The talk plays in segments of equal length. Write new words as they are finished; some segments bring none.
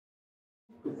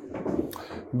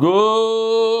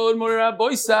Good morning,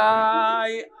 Rabbi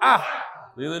Sai. On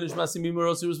behalf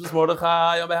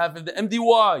of the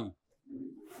MDY,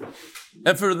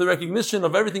 and for the recognition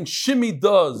of everything Shimi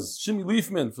does, Shimi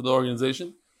Leafman for the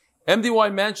organization,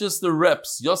 MDY Manchester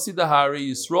reps Yossi Dahari,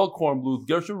 Yisrael Kornblut,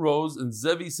 Gershon Rose, and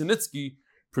Zevi Sinitsky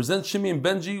present Shimi and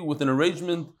Benji with an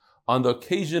arrangement on the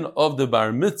occasion of the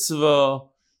Bar Mitzvah.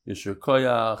 Yeshur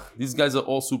Koyach. These guys are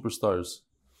all superstars.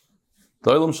 The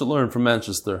Olam should learn from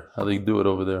Manchester how they do it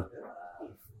over there.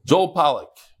 Joel Pollack,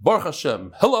 Baruch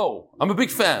Hashem. Hello, I'm a big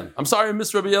fan. I'm sorry I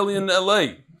missed Rabbi Eli in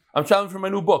LA. I'm traveling for my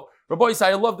new book. Rabbi Isai,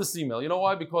 I love this email. You know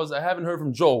why? Because I haven't heard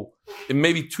from Joel in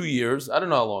maybe 2 years. I don't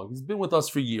know how long. He's been with us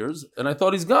for years, and I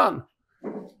thought he's gone.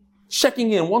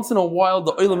 Checking in. Once in a while,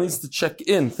 the Olam needs to check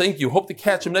in. Thank you. Hope to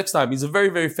catch him next time. He's a very,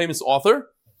 very famous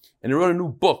author, and he wrote a new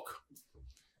book.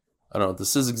 I don't know what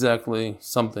this is exactly.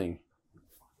 Something.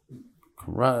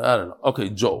 I don't know. Okay,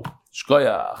 Joel.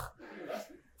 Shkoyach.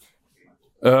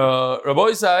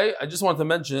 Rabbi Isai, I just want to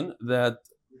mention that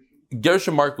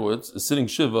Gershon Markowitz is sitting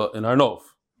Shiva in Arnov.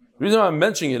 The reason why I'm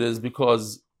mentioning it is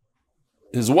because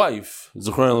his wife,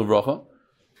 Zechron Levracha,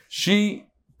 she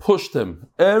pushed him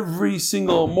every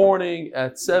single morning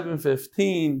at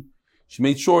 7:15. She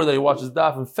made sure that he watches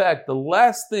daf. In fact, the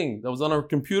last thing that was on her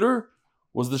computer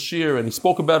was the shir, and he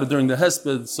spoke about it during the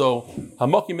Hesped. So,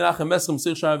 Hamaki Menachem Meschem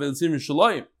Sir Shai Ve'etzim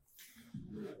Yerushalayim.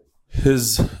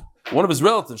 One of his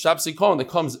relatives, Shabsi Cohen, that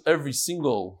comes every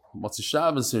single Motzei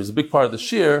Shabbos here, is a big part of the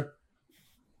shir.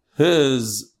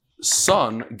 His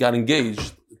son got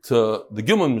engaged to the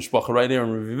Gilman Mishpacha right here in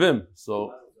Revivim.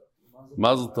 So,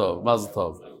 Mazel Tov, Mazel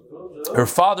Tov. Her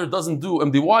father doesn't do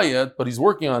MDY yet, but he's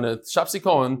working on it. Shabsi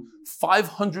Cohen,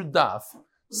 500 daf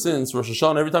since Rosh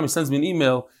Hashanah. Every time he sends me an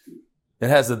email, it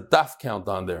has a daf count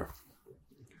on there.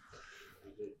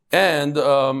 And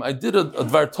I did a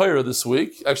Dvar Torah this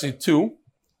week, actually 2,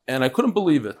 and I couldn't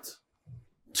believe it.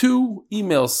 2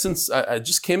 emails since I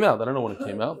just came out. I don't know when it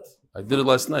came out. I did it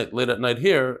last night, late at night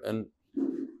here, and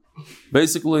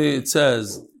basically it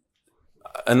says,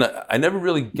 and I never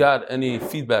really got any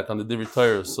feedback on the Dvar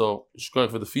Torah, so shkoyach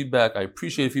for the feedback. I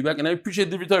appreciate feedback, and I appreciate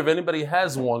Dvar Torah if anybody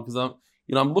has one, because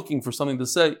I'm looking for something to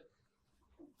say.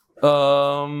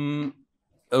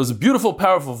 It was a beautiful,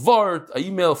 powerful vart. I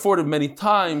forwarded many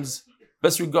times.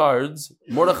 Best regards,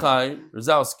 Mordechai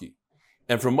Rzowski.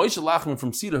 And from Moshe Lachman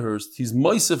from Cedarhurst, he's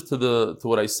moisif to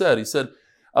what I said. He said,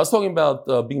 I was talking about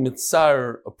being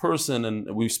mitzar a person,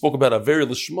 and we spoke about Averi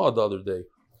Lishma the other day.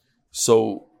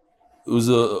 So it was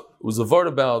a vart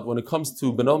about when it comes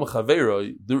to Benel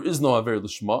Mechavera, there is no Averi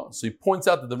Lishma. So he points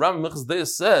out that the Rambam Minchas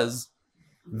Deis says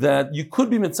that you could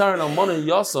be mitzar and almana and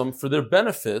yasam for their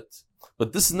benefit,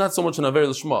 but this is not so much an Averi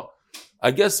Lishma. I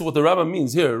guess what the Rabbi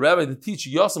means here, Rabbi to teach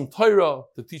Yasam Torah,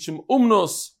 to teach him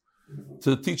Umnos,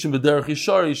 to teach him the Derech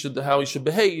Yishar, how he should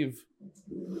behave.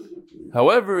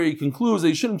 However, he concludes that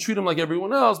you shouldn't treat him like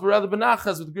everyone else, but rather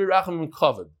benachas with Gir Racham and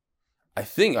Kavod.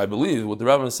 I believe what the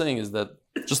Rabbi is saying is that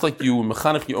just like you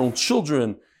mechanech your own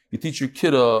children, you teach your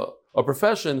kid a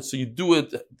profession, so you do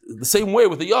it the same way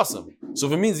with the Yasam. So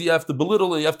if it means you have to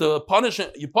belittle it, you have to punish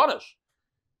it, you punish.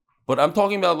 But I'm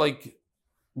talking about like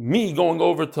me going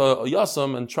over to a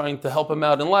Yasam and trying to help him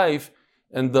out in life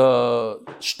and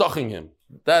shtaching him.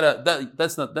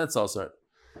 That's also right.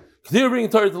 Continue bringing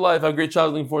Torah to life. Have a great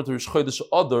child. Looking forward to Rosh Chodesh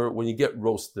Adar when you get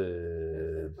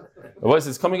roasted. The voice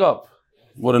is coming up.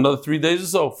 What, another 3 days or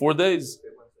so? 4 days?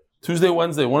 Tuesday,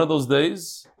 Wednesday, one of those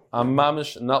days. I'm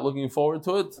mamish, not looking forward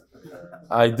to it.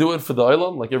 I do it for the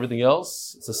Olam, like everything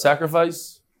else. It's a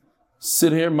sacrifice.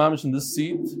 Sit here, mamish, in this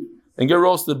seat, and get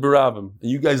roasted barabim. And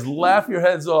you guys laugh your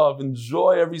heads off.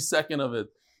 Enjoy every second of it.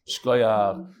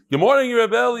 Shkoyach. Good morning,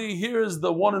 Rebelli. Here is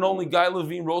the one and only Guy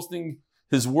Levine roasting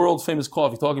his world famous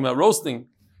coffee. Talking about roasting.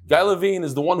 Guy Levine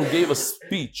is the one who gave a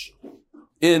speech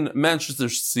in Manchester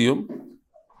Siyum.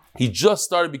 He just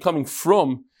started becoming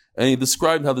frum, and he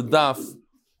described how the daf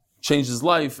changed his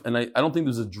life. And I don't think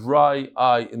there's a dry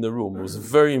eye in the room. It was a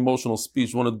very emotional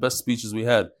speech, one of the best speeches we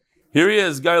had. Here he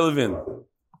is, Guy Levine.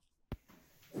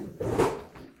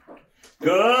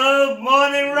 Good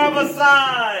morning,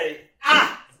 Rabasai.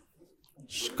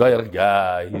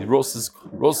 Guy, he roasts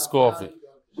coffee.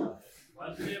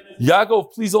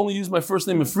 Yaakov, please only use my first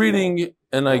name if reading,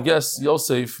 and I guess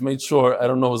Yosef made sure I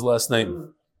don't know his last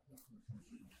name.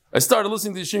 I started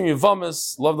listening to Yeshir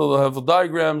Yavamis, love the helpful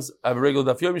diagrams. I have a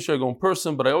regular Daf Yomi share, I go in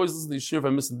person, but I always listen to Yeshir if I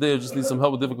miss a day or just need some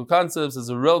help with difficult concepts. As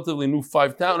a relatively new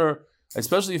 5-towner, I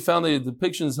especially found that the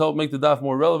depictions help make the Daf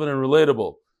more relevant and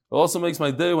relatable. It also makes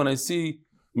my day when I see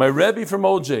my Rebbe from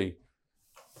OJ.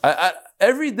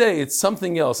 Every day it's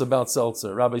something else about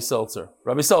Seltzer, Rabbi Seltzer.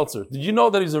 Rabbi Seltzer, did you know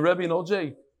that he's a Rebbe in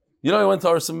OJ? You know, he went to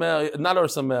Or Sameach, not Or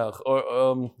Sameach,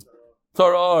 or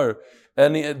Torah.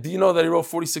 And do you know that he wrote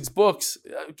 46 books?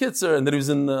 Kitzer, and that he was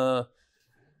in the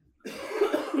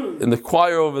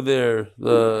choir over there,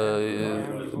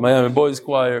 the Miami Boys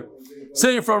Choir.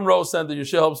 Sitting from Rose Center, your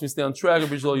share helps me stay on track.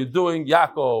 Appreciate all you're doing.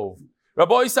 Yaakov.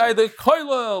 Rabbi Isai, the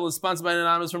Koilel is sponsored by an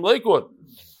anonymous from Lakewood.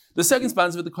 The second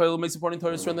sponsor of the Koilel makes supporting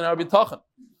Torah strengthen our bitachon.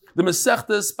 The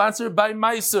Masechta is sponsored by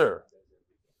Meiser.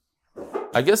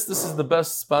 I guess this is the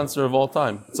best sponsor of all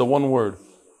time. It's a one word.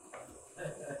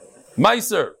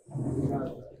 Meiser.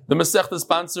 The Masechta is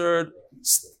sponsored.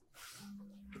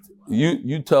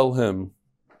 You tell him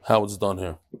how it's done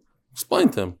here. Explain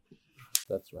to him.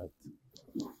 That's right.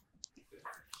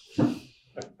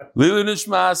 Lili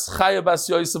Nishmas Chaya Bas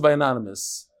Yosef by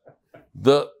Anonymous.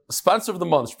 The sponsor of the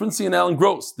month, Sprincy and Alan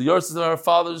Gross. The Yorses of our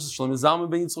fathers, Shlomo Zalman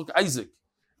ben Yitzchok Isaac.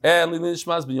 And Lili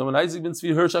Nishmas ben Yoman Isaac ben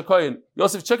Tzvi Hirsch HaKoyen.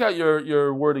 Yosef, check out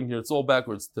your wording here. It's all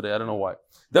backwards today. I don't know why.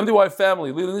 The MDY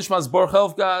family. Lili Nishmas Baruch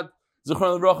Helfgad.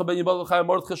 Zichron L'Bracha ben Yibal L'Chayim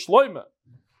Mordechai Shloime.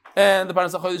 And the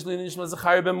Parnas HaChodesh Lili Nishmas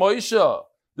Zechariah ben Moishe.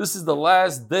 This is the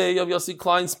last day of Yossi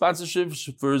Klein's sponsorship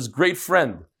for his great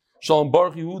friend. Shalom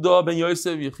Baruch Yehuda ben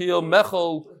Yosef Yechiel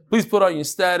Mechel. Please put on your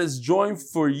status. Join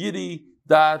for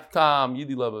Yiddi.com.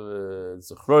 Yiddi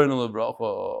Lebevitz. Zechron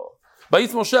L'Bracha.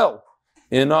 Bayitz Moshel.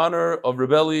 In honor of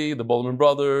Rebelli, the Bolman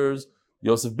brothers,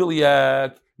 Yosef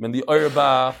Biliak, Mendy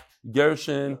Auerbach,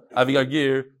 Gershon,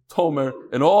 Avigagir, Tomer,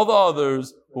 and all the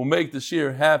others who make the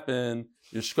shir happen.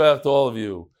 Yishkoyach to all of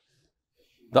you.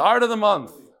 The art of the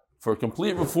month for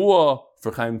complete refuah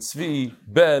for Chaim Tzvi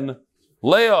ben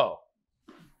Leo.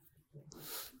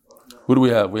 Who do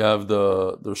we have? We have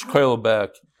the Shkoyel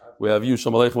back. We have you,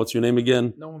 Shalom Aleichem. What's your name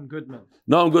again? Noam Goodman.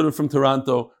 Noam Goodman from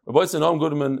Toronto. Rabbi said Noam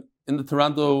Goodman in the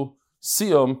Toronto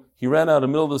Siyum. He ran out in the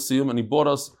middle of the Siyum and he bought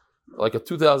us like a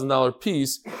 $2,000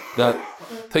 piece that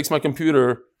takes my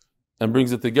computer and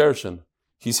brings it to Gershon.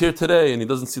 He's here today and he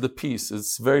doesn't see the piece.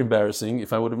 It's very embarrassing.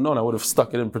 If I would have known, I would have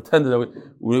stuck it and pretended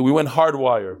that we went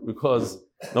hardwire because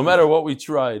no matter what we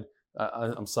tried,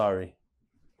 I'm sorry.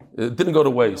 It didn't go to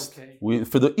waste. Okay.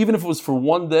 Even if it was for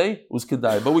one day, it was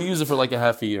kedai. But we use it for like a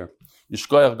half a year.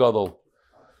 Yishkoyach Gadol.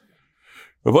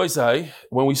 Rabbi Isai,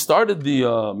 when we started the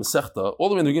Masechta, all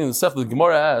the way in the beginning of the Masechta, the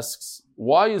Gemara asks,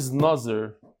 why is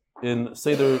Nazir in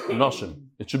Seder Noshim?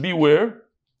 It should be where?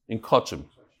 In Kachim.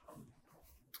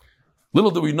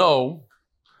 Little do we know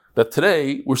that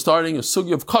today we're starting a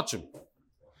sugi of Kachim.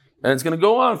 And it's going to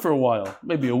go on for a while,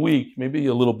 maybe a week, maybe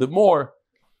a little bit more.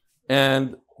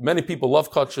 And many people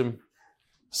love Kachim.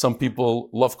 Some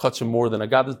people love Kachim more than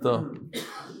Agadita.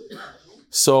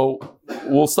 So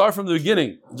we'll start from the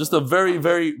beginning. Just a very,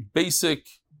 very basic,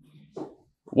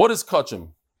 what is Kachim?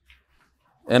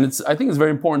 And I think it's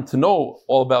very important to know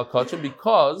all about Kachim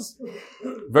because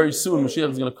very soon Mashiach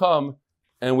is going to come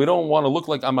and we don't want to look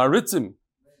like Amaritzim.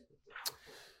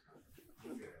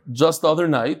 Just the other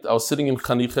night, I was sitting in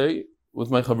Chaniche with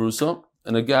my chavrusa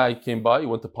and a guy came by. He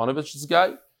went to Panovich, this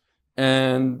guy.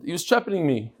 And he was chaperoning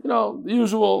me, the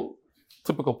usual,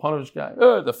 typical Panovich guy.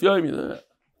 The fyomi.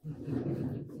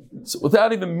 So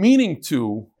without even meaning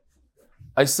to,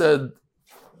 I said,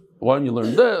 "Why don't you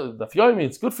learn the fyomi?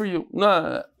 It's good for you."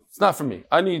 Nah, it's not for me.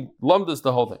 I need lumdus,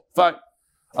 the whole thing. Fine.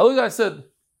 I looked at it, I said,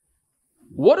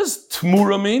 "What does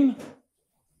tmura mean?"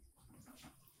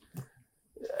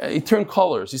 He turned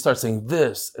colors. He started saying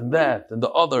this and that and the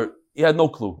other. He had no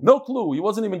clue. No clue. He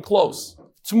wasn't even close.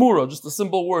 Tmura, just a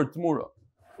simple word, tmura.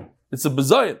 It's a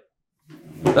bezayin.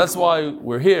 That's why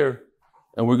we're here,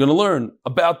 and we're going to learn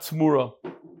about tmura,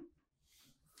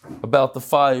 about the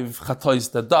 5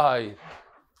 chatois that die,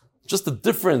 just the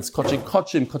difference, kachim,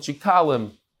 kachim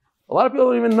kalim. A lot of people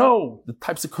don't even know the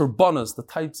types of korbanos, the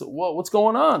types of what's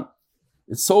going on.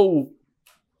 It's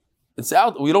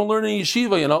out. We don't learn in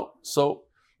yeshiva, So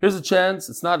here's a chance.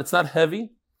 It's not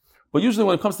heavy, but usually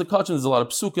when it comes to kachim, there's a lot of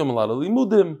psukim, a lot of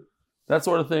limudim. That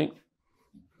sort of thing.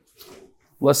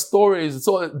 Less stories.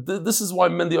 This is why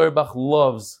Mendy Auerbach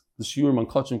loves the shiurim on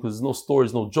Kachim, because there's no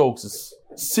stories, no jokes. It's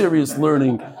serious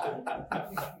learning.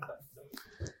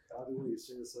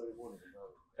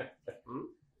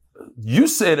 You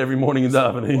say it every morning in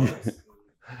davening.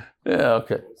 Yeah,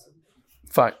 okay.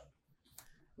 Fine.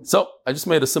 So I just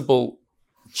made a simple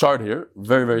chart here.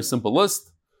 Very, very simple list.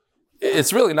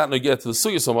 It's really not going to get to the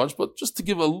sugya so much, but just to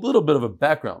give a little bit of a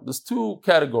background. There's 2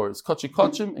 categories, kachi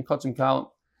kachim and kachim kalim.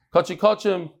 Kachi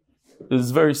kachim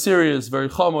is very serious, very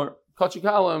chomer. Kachi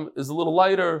kalim is a little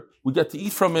lighter. We get to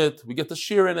eat from it. We get to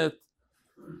share in it.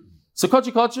 So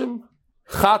kachi kachim,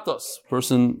 chatos.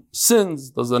 Person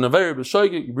sins, does an averi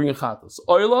b'shoigig, you bring a chatos.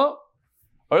 Oila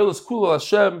is kula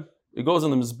Hashem. It goes on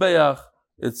the mizbeach.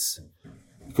 It's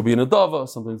It could be an adava,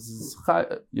 sometimes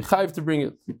you chayiv to bring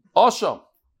it. Asham,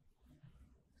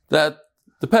 that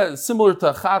depends, similar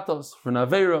to chatas for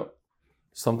Naveira.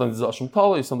 Sometimes it's Asham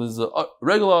Tali, sometimes it's a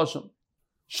regular Asham.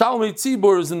 Shalmei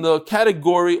Tzibur is in the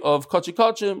category of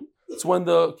Kachikachim. It's when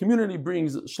the community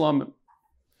brings Shlamim.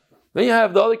 Then you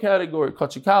have the other category,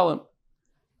 Kachikalim,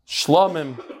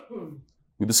 Shlamim.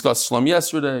 We discussed Shlam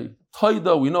yesterday.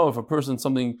 Taida, we know if a person,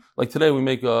 something, like today we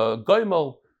make a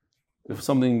Gaimel, if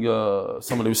something,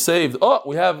 somebody was saved,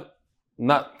 we have,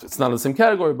 it's not in the same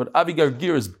category, but Avigar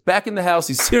Gir is back in the house,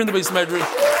 he's here in the base medrash.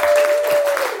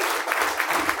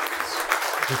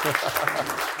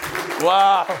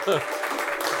 Wow.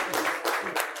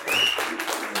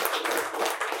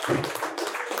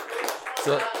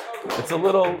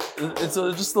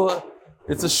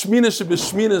 It's a shminas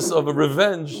b'shminas of a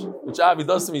revenge, which Avi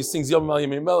does to me. He sings Yom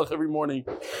Yemei Melech every morning.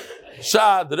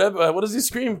 Shah, the Rebbe, what does he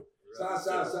scream?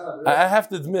 I have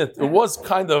to admit, it was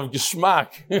kind of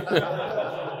geschmack.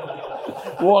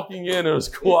 Walking in, it was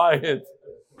quiet.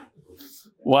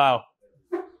 Wow.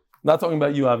 Not talking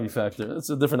about you, Avi Factor. It's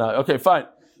a different Avi. Okay, fine.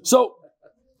 So,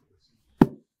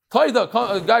 Taida,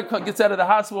 a guy gets out of the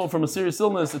hospital from a serious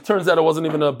illness. It turns out it wasn't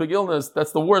even a big illness.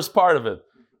 That's the worst part of it.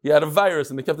 He had a virus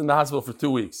and they kept him in the hospital for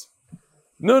 2 weeks.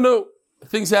 No.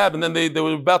 Things happen. Then they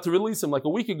were about to release him like a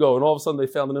week ago, and all of a sudden they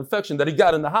found an infection that he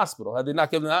got in the hospital. Had they not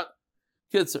given that?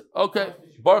 Kids, okay.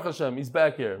 Baruch Hashem, he's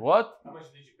back here. What? How much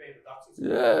did you pay the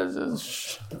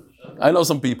doctors? Yeah, I know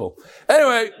some people.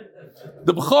 Anyway,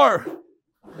 the B'char,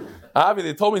 Avi,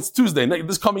 they told me it's Tuesday,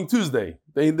 this coming Tuesday.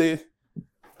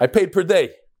 I paid per day.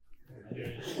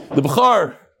 The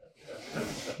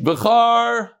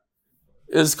B'char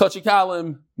is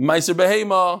Kachikalim, Meiser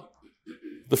Behema.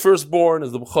 The firstborn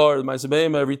is the B'char, the Meiser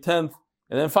Behema every 10th.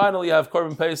 And then finally you have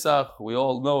Korban Pesach. We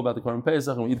all know about the Korban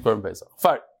Pesach and we eat Korban Pesach.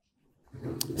 Fine.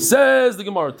 Says the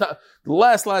Gemara, the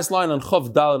last line on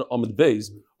Chav Daled Amud Beis.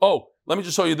 Oh, let me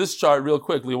just show you this chart real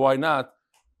quickly. Why not?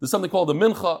 There's something called a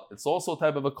mincha. It's also a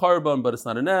type of a carbon, but it's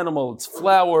not an animal. It's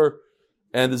flour.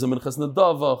 And there's a minchas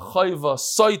nadava, chayva,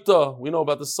 saita. We know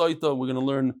about the saita. We're going to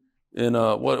learn in,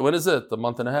 what is it? A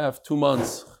month and a half, 2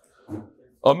 months.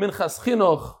 A minchas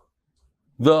chinuch,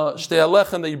 the shtei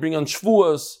alechem that you bring on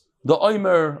Shavuos, the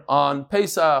oimer on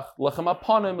Pesach, lechem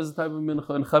apanim is a type of mincha,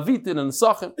 and chavitin and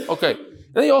sachim. Okay.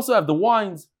 Then you also have the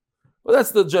wines. But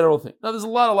that's the general thing. Now there's a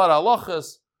lot of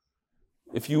halachas.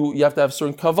 If you have to have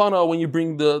certain kavana when you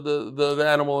bring the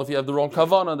animal. If you have the wrong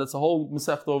kavana, that's a whole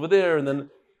masechta over there. And then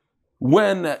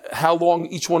how long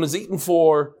each one is eaten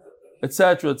for,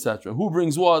 etc., etc. Who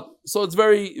brings what? So it's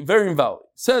very, very invalid.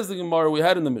 Says the Gemara we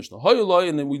had in the Mishnah. Hayulai,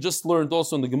 and then we just learned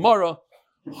also in the Gemara.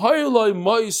 Hayulai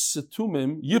mais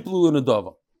tumim yiplu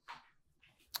l'nadava.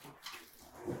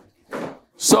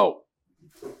 So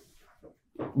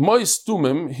mais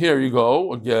tumim, here you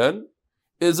go again,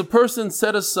 is a person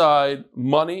set aside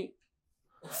money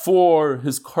for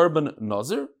his carbon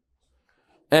nazir,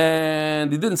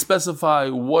 and he didn't specify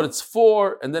what it's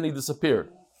for, and then he disappeared.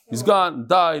 He's gone,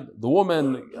 died, the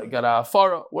woman got a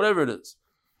afara, whatever it is.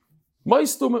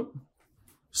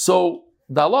 So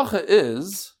the halacha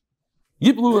is,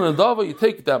 Yiblu and Adava, you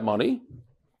take that money,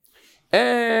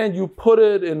 and you put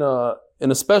it in a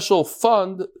special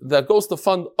fund that goes to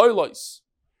fund oilais.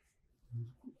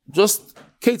 Just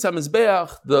Ketz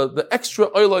HaMizbeach, the extra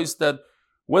oilais that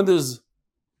when there's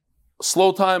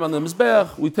slow time on the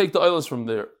Mizbeach, we take the oilais from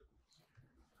there.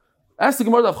 Ask the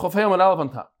Gemara of Chofayim and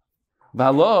Alavantah.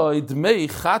 V'aloi dmei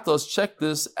chatos, check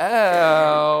this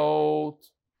out.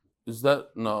 Is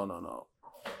that? No.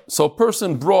 So a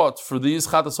person brought for these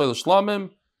chatos oilais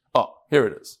shlamim. Oh, here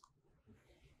it is.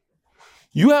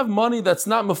 You have money that's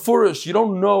not mefurish. You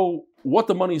don't know what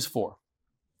the money is for.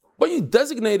 But you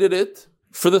designated it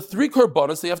for the 3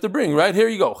 korbanos that you have to bring, right? Here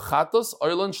you go. Chatos,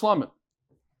 oil, and shlamim.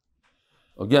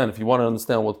 Again, if you want to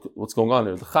understand what's going on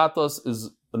here, the chatos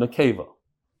is an akeva.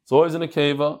 It's always an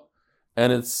akeva,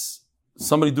 and it's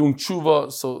somebody doing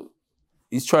tshuva, so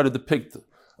he's trying to depict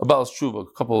a Baal's tshuva,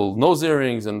 a couple nose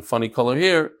earrings and funny color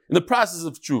hair, in the process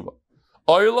of tshuva.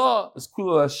 Oyla is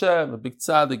Kulal Hashem, a big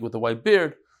tzaddik with a white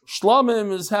beard.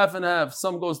 Shlamim is half and half.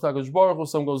 Some goes to HaKadosh Baruch Hu,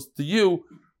 some goes to you.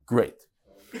 Great.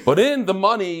 But in the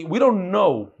money, we don't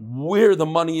know where the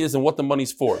money is and what the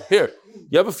money's for. Here,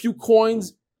 you have a few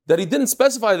coins that he didn't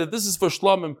specify that this is for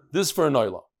shlamim, this is for an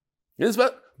oila.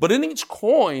 But in each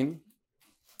coin,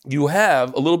 you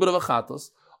have a little bit of a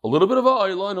chatos, a little bit of a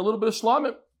oila, and a little bit of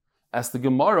shlamim. Ask the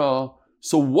Gemara,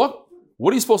 so what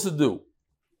are you supposed to do?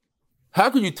 How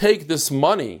could you take this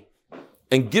money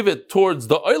and give it towards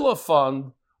the oila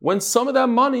fund when some of that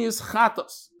money is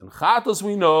chatos? And chatos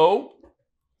we know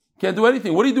Can't do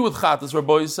anything. What do you do with chatas,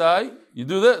 Rabbi Yisai? You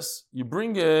do this. You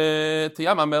bring it to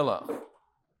Yam HaMelech.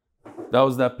 That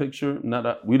was that picture.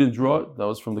 We didn't draw it. That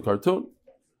was from the cartoon.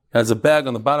 He has a bag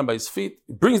on the bottom by his feet.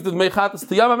 He brings the Dmei Chatas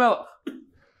to Yam HaMelech.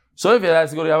 So if he has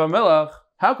to go to Yam HaMelech,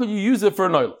 how could you use it for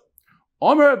an oil?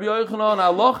 Omer Rabbi Yochanan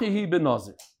Alochihi ben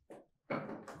Nazir.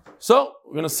 So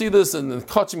we're going to see this in the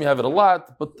Kachim. You have it a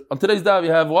lot, but on today's daf you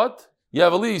have what? You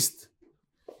have at least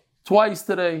twice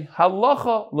today.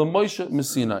 Halacha leMoshe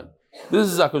Sinai. This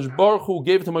is HaKadosh Baruch Hu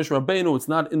gave it to Moshe Rabbeinu. It's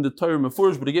not in the Torah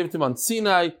Mefurish, but he gave it to him on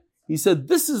Sinai. He said,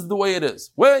 this is the way it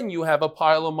is. When you have a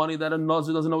pile of money that a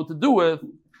Nazir doesn't know what to do with,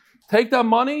 take that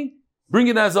money, bring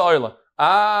it as a oila.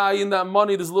 In that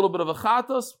money there's a little bit of a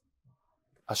chatos.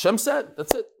 Hashem said,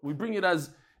 that's it. We bring it as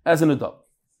an adult.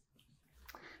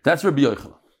 That's Rabbi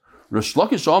Yochanan. Rish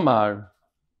Lakish Omar,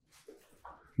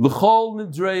 L'chol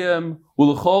nidreim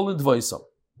u'l'chol nidvaisam.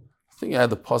 I think I had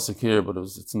the pasuk here, but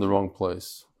it's in the wrong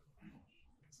place.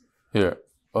 Here.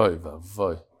 Oy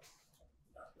vavoy.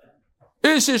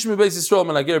 Ish mi beis Yisrael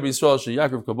menager b'Yisrael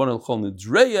she'Yaakov kabon l'chol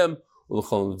nidreim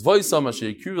u'l'chol nidvaisam asher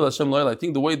yikrivu l'Hashem lo'el. I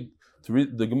think the way to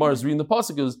read the Gemara is reading the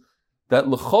pasuk is that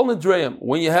l'chol nidreim,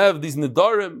 when you have these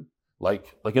nidarim, like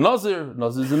a Nazir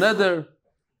is a neder,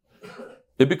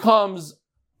 it becomes,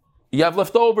 you have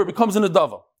left over, it becomes an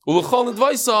adava. U'l'chol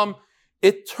nidvaisam,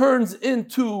 it turns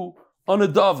into an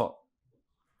adava.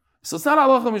 So it's not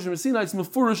halacha mishum Sinai, it's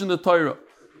mefurish in the Torah.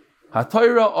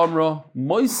 HaTorah amra,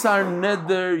 moisar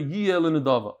neder yiyel in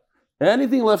adava.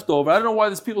 Anything left over, I don't know why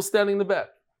there's people standing in the back.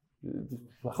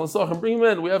 Bring them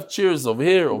in, we have chairs over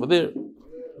here, over there.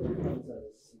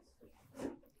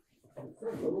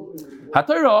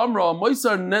 HaTorah amra,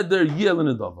 moisar neder yiyel in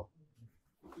adava.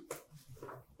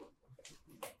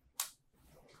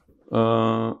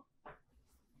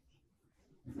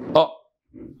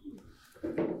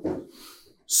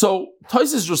 So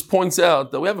Taisus just points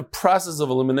out that we have a process of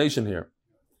elimination here.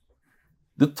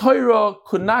 The Torah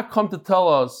could not come to tell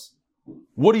us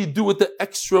what do you do with the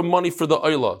extra money for the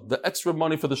oila, the extra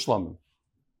money for the shlamim.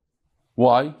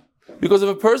 Why? Because if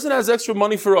a person has extra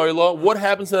money for oila, what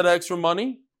happens to that extra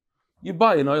money? You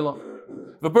buy an oila.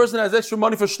 If a person has extra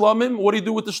money for shlamim, what do you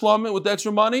do with the shlamim, with the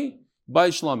extra money? Buy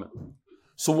shlamim.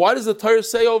 So why does the Torah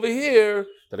say over here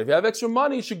that if you have extra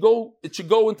money, it should go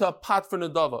into a pot for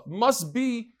nadava? It must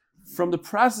be from the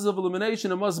process of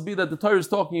elimination. It must be that the Torah is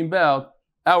talking about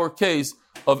our case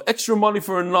of extra money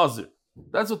for a nazir.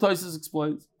 That's what Taisus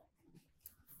explains.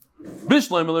 So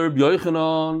again, Rabbi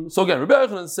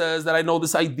Yochanan says that I know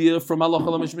this idea from Halacha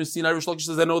L'Mishmir Sinai. Rish Lakish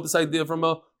says I know this idea from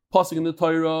a pasuk in the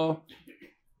Torah.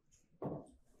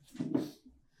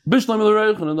 Bishleim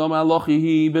Rabbi Yochanan Amar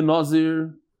Alochihi ben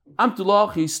Nazir.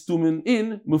 Amtulachi stumin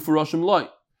in mufurashim loy.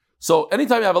 So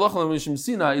anytime you have halacha l'mishum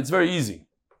Sinai, it's very easy.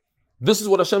 This is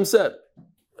what Hashem said.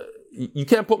 You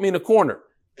can't put me in a corner.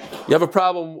 You have a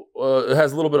problem, it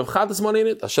has a little bit of chatas money in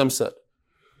it, Hashem said.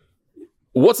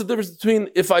 What's the difference between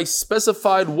if I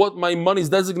specified what my money is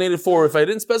designated for, or if I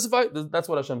didn't specify? That's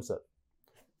what Hashem said.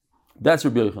 That's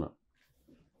Rabbi Yochanan.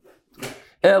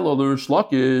 Elo l'Rish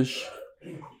Lakish,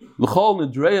 l'chol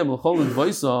nidreim, l'chol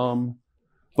nidvaisam.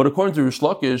 But according to Rish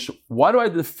Lakish, why do I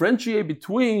differentiate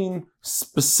between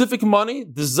specific money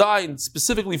designed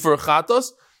specifically for a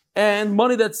chatos and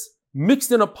money that's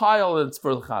mixed in a pile that's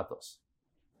for the chatos?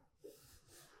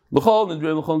 Why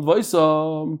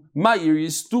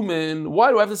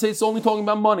do I have to say it's only talking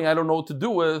about money I don't know what to do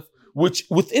with, which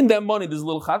within that money there's a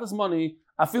little chatos money,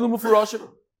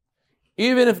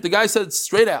 even if the guy said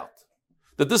straight out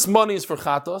that this money is for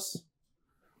chatos,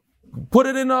 put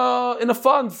it in a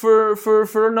fund for an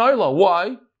oila.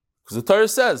 Why? Because the Torah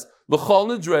says, "L'chol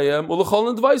nidreim or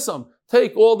l'chol nidvaisam."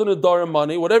 Take all the nidarim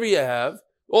money, whatever you have,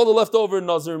 all the leftover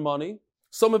nazir money.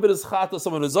 Some of it is chata,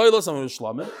 some of it is oila, some of it is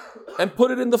shlamim, and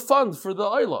put it in the fund for the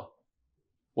oila.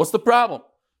 What's the problem?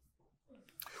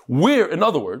 In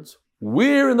other words,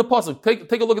 where in the pasuk?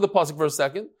 Take a look at the pasuk for a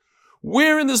second.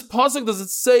 Where in this pasuk does it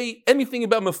say anything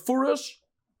about mefurash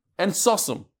and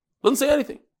sasum? Doesn't say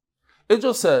anything. It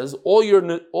just says all your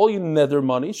nether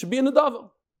money should be in the dava.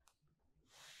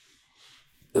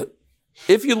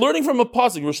 If you're learning from a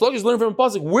pasuk, Rish Lakish is learning from a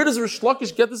pasuk, where does Rish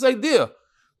Lakish get this idea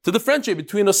to differentiate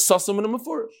between a sasam and a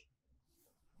mefurish?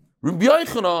 Rabbi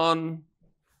Yochanan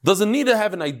doesn't need to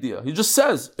have an idea. He just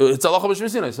says it's halacha b'Shmir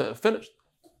Sinai. Finished.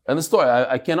 And the story.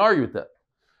 I can't argue with that.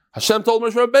 Hashem told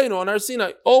Moshe Rabbeinu on Har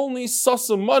Sinai, only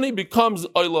sasam money becomes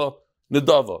oila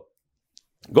nedava,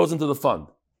 goes into the fund.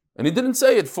 And he didn't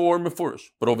say it for mefurish.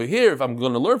 But over here, if I'm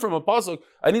going to learn from a pasuk,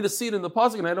 I need to see it in the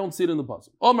pasuk, and I don't see it in the pasuk.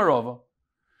 Omar Rava,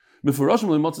 mefurashim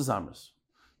lemotzes amris.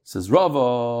 Says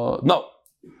Rava, no,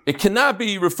 it cannot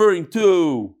be referring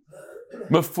to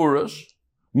mefurish.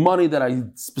 money that I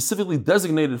specifically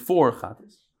designated for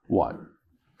chatas. Why?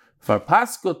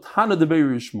 Because Tana the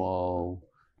Rebbe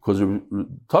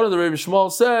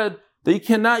Shmuel said that you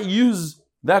cannot use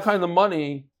that kind of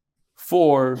money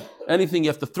for anything. You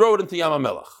have to throw it into Yam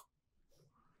HaMelech.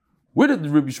 Where did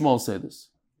Rebbe Shmuel say this?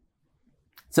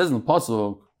 It says in the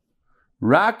pasuk,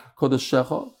 "Rak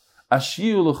kodeshecha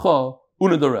ashiyu lecha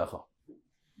unedarecha."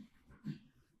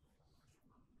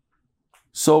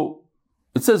 So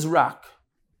it says rak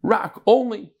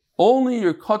only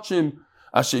your kachim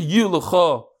ashiyu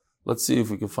lecha. Let's see if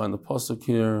we can find the pasuk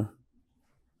here.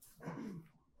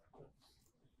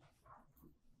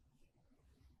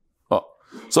 Oh,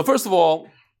 so first of all,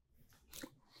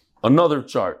 another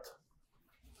chart.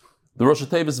 The Rosh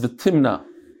Hashanah v'timna.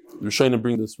 The Rishonim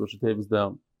bring this Rosh Hashanah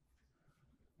down.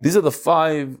 These are the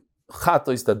 5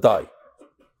 chatos that die.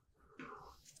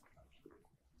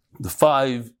 The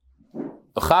 5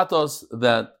 chatos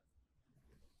that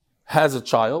has a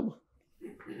child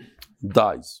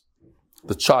dies.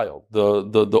 The child,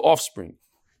 the offspring.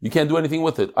 You can't do anything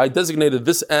with it. I designated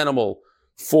this animal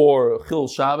for Chil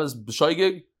Shabbos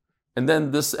b'shoigig, and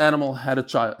then this animal had a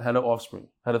child, had an offspring,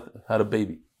 had a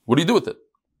baby. What do you do with it?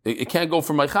 It can't go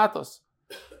for my chatos.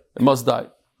 It must die.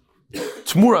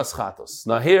 Tmuras chatos.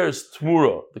 Now here's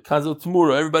tmura. The concept of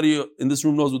tmura. Everybody in this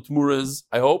room knows what tmura is,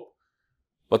 I hope.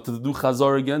 But to do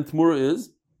chazar again, tmura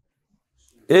is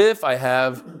if I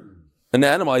have an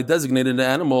animal, I designated an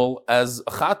animal as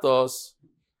a chatos,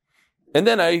 and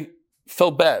then I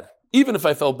felt bad. Even if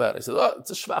I felt bad, I said, "Oh,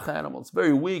 it's a shvach animal. It's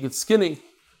very weak. It's skinny.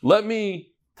 Let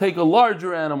me take a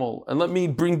larger animal and let me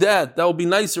bring that. That will be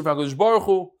nicer for HaKadosh Baruch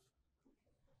Hu."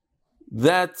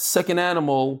 That second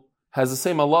animal has the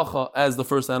same halacha as the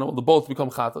first animal. They both become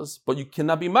chatas, but you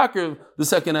cannot be makir the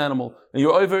second animal, and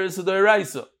your over is the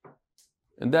deraisa,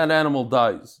 and that animal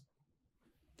dies.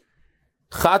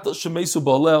 Chatas shemesu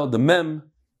b'alel. The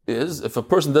mem is if a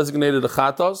person designated a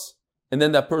chatas and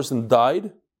then that person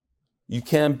died, you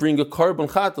can't bring a carbon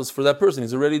chatas for that person.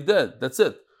 He's already dead. That's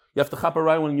it. You have to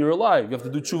chaparai when you're alive. You have to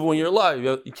do tshuva when you're alive.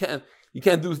 You can't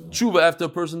do tshuva after a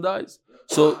person dies.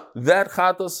 So that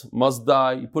chatas must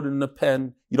die. You put it in a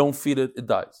pen. You don't feed it. It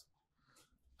dies.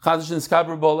 Chatas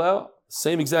niskaber b'alel.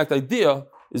 Same exact idea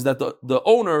is that the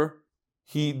owner,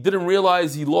 he didn't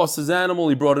realize he lost his animal.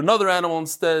 He brought another animal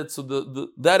instead. So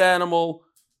that animal,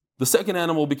 the second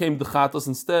animal became the chatas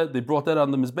instead. They brought that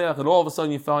on the mizbeach, and all of a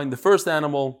sudden you find the first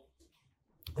animal,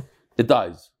 it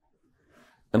dies.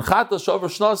 And chatas shavar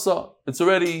shnasa,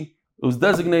 it was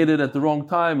designated at the wrong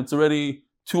time. It's already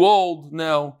too old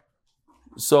now.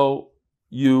 So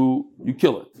you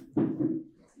kill it.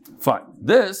 Fine.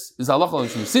 This is halacha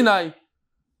l'mishmar Sinai.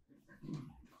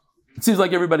 It seems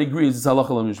like everybody agrees it's halacha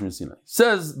l'mishmar Sinai.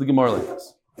 Says the Gemara like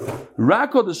this: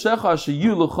 Rako deshecha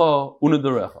sheyu lecha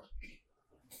unedarecha.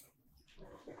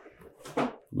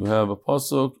 We have a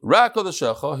pasuk. Rako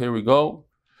deshecha. Here we go.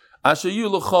 Asheyu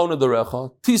lecha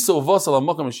unedarecha. Tiso vasal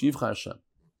hamakam sheyivcha Hashem.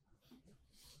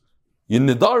 You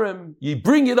nedarim. You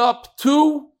bring it up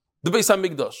to the Beis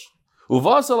Hamikdash.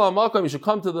 Uvasal hamakam. You should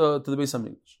come to the Beis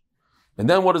Hamikdash. And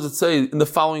then what does it say in the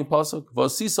following pasuk?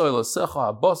 Vasisay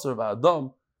lasecha habasar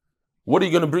v'adam. What are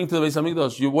you going to bring to the Beis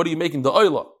Hamikdash? What are you making? The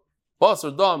oila,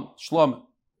 basar, dam, shlamim.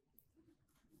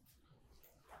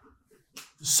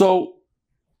 So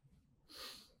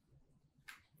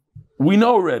we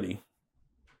know already.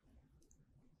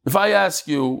 If I ask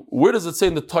you, where does it say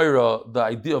in the Torah the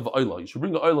idea of oila? You should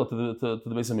bring the oila to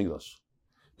the Beis Hamikdash.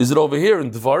 Is it over here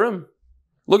in Dvarim?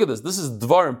 Look at this. This is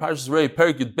Dvarim, Parshas Rei,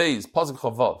 Perek Yud Beis, Pasuk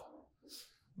Chavav.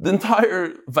 The entire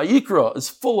Vayikra is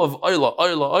full of oila,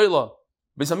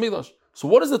 Beis Hamikdash. So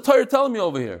what is the Torah telling me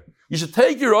over here? You should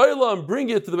take your oila and bring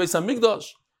it to the Beis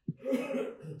Hamikdash.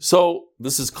 So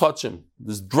this is kachim,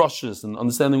 this drushes, and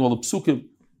understanding all the psukim.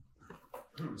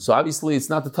 So obviously it's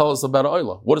not to tell us about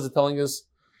oila. What is it telling us?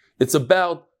 It's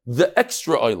about the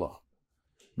extra oila,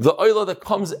 the oila that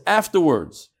comes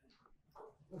afterwards.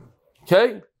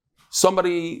 Okay,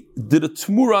 somebody did a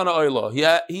tmura on oila.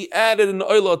 He added an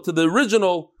oila to the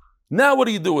original. Now what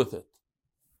do you do with it?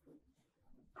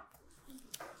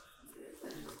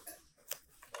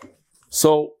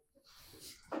 So,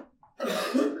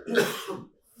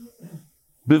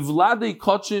 bivladei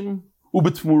kachim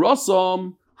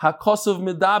ubetmurasam hakosav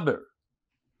medaber.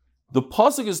 The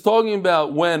pasuk is talking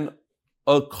about when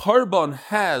a carbon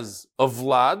has a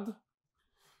vlad,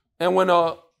 and when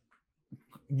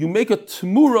you make a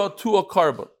tmura to a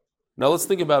carbon. Now let's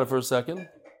think about it for a second.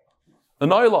 An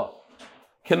oila.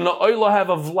 Can an oila have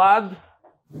a vlad?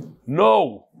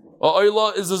 No. An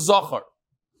oila is a zachar.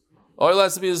 Oila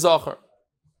has to be a zachar.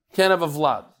 Can't have a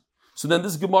vlad. So then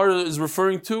this Gemara is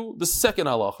referring to the second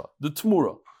halacha, the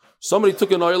tmura. Somebody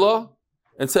took an oila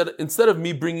and said, instead of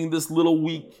me bringing this little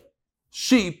weak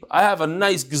sheep, I have a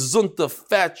nice gezunta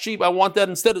fat sheep. I want that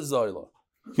instead of oila.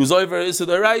 He was over Issa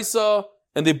Deraisa,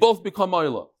 and they both become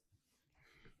oila.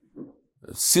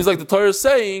 It seems like the Torah is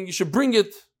saying you should bring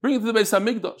it to the Beis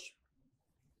Hamikdash.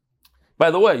 By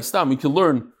the way, Stam, you can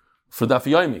learn for Daf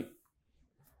Yomi.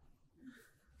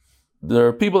 There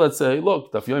are people that say,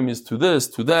 look, Daf Yomi is too this,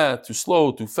 too that, too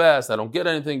slow, too fast, I don't get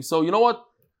anything. So you know what?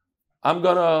 I'm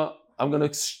gonna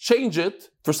exchange it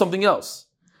for something else.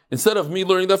 Instead of me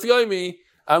learning Daf Yomi,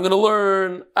 I'm gonna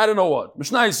learn, I don't know what,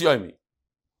 Mishnayos Yomi.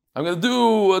 I'm gonna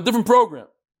do a different program.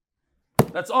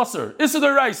 That's Aser, Issa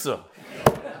Deraisa.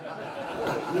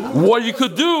 What you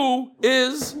could do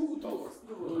is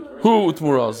who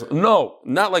Tmuraz? No,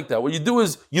 not like that. What you do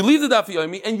is you leave the Daf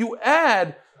Yomi and you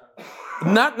add,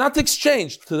 not to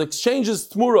exchange. To exchange is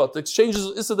Tmura, to exchange is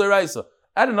Issa Deraisa.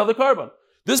 Add another carbon.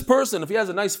 This person, if he has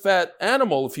a nice fat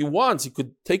animal, if he wants, he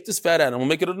could take this fat animal and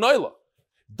make it a noila.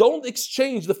 Don't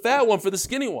exchange the fat one for the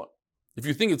skinny one. If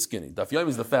you think it's skinny, Daf Yomi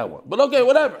is the fat one. But okay,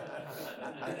 whatever.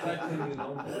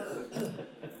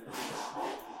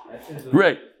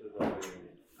 Great.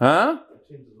 Huh?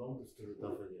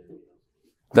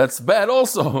 That's bad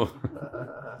also.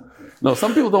 No,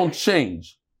 some people don't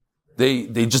change.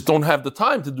 They just don't have the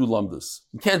time to do lumdus.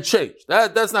 You can't change.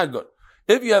 That's not good.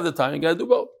 If you have the time, you gotta do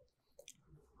both.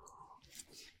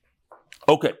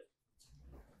 Okay.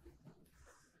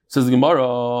 Says the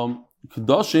Gemara,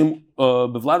 Kedoshim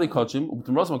bevladi kachim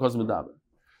u'b'timrosim ha'kachim medaber.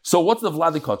 So what's the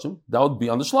vladi kachim? That would be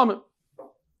on the shlamim.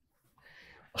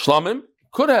 Shlamim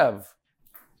could have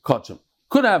kachim,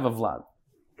 could have a vlad.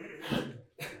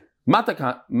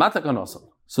 Matakanosam.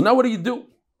 So now what do?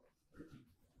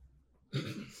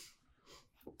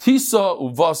 Tisa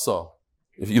uvasa.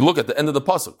 If you look at the end of the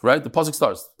pasuk, right? The pasuk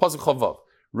starts. Pasuk chavav.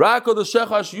 Rako the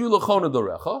shechash yulachona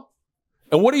dorecha.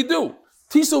 And what do?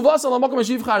 Tisa uvasa lamakom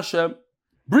yeshivcha Hashem.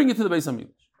 Bring it to the Beis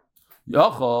Hamikdash.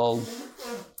 Yachol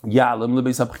yalim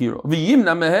lebeis habchira.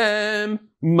 V'yimna mehem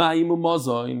mayim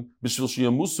umazayin b'shvil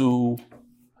shiyamusu.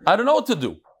 I don't know what to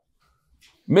do.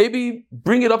 Maybe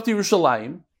bring it up to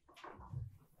Yerushalayim,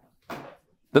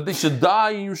 that they should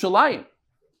die in Yerushalayim.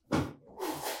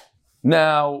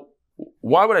 Now,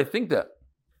 why would I think that?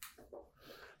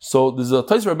 So there's a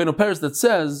Tais Rabbeinu Peretz that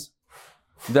says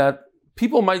that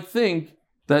people might think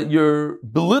that you're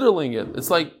belittling it. It's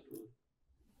like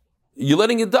you're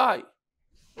letting it die,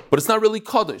 but it's not really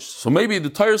Kaddish. So maybe the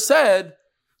Torah said,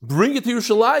 bring it to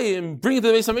Yerushalayim, bring it to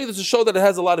the Beis Hamikdash to show that it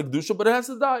has a lot of Kedusha, but it has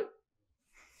to die.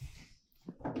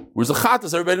 Whereas the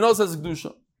Chatas, everybody knows has a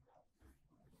Kedusha.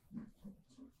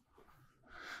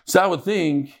 So I would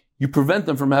think you prevent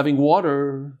them from having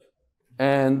water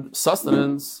and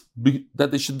sustenance, that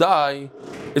they should die.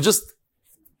 It just,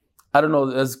 I don't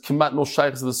know, as Kimat no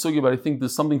Shaykhs of the Sugi, but I think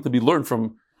there's something to be learned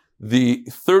from the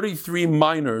 33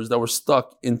 miners that were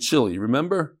stuck in Chile,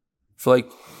 remember? For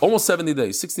like almost 70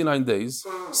 days, 69 days,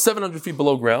 700 feet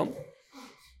below ground,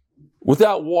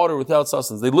 without water, without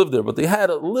sustenance. They lived there, but they had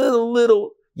a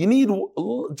little, you need a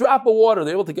little drop of water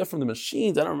they're able to get from the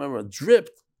machines. I don't remember, it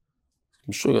dripped.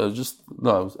 I'm sure as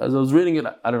I was reading it,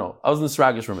 I don't know. I was in the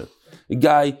Sragish from it. A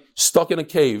guy stuck in a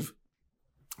cave,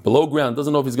 below ground,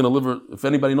 doesn't know if he's going to live or if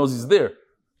anybody knows he's there,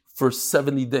 for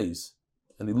 70 days.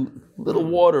 And little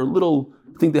water,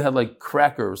 I think they had like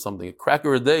cracker or something, a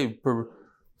cracker a day per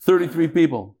 33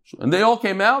 people. And they all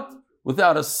came out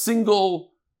without a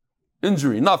single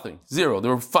injury, nothing, zero. They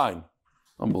were fine.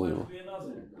 Unbelievable.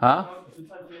 Huh? They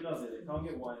can't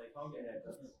get wine, they can't get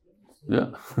haircuts.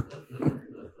 Yeah.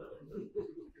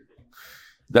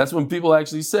 That's when people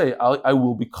actually say, I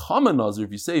will become a Nazir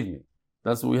if you save me.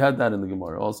 That's what we had that in the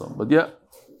Gemara also. But yeah,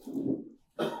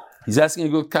 he's asking a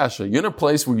good kasha. You're in a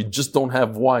place where you just don't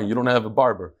have wine, you don't have a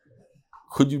barber.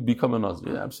 Could you become a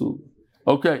Nazir? Yeah, absolutely.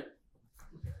 Okay.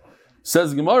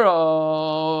 Says the Gemara,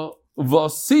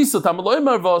 Vasisa,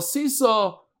 Tamaloimar,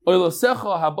 Vasisa,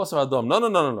 Oilasecha, Habasar Adam.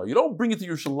 No. You don't bring it to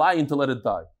Yerushalayim to let it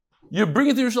die. You bring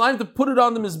it to Yerushalayim to put it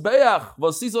on the Mizbeach.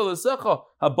 Vasisa, Oilasecha,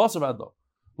 Habasar Adam.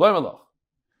 Loimalach.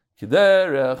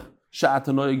 Kiderech,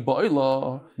 Sha'atanoig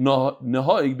Ba'ila,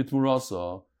 Nehoig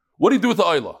B'tmurasa. What do you do with the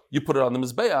Oila? You put it on the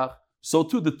Mizbeach. So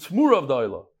too, the Tmura of the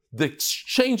Oila, the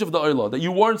exchange of the Oila that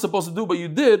you weren't supposed to do, but you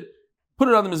did, put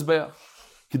it on the Mizbeach.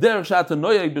 Kiderech,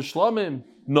 Sha'atanoig B'shlamim,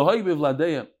 Nehoig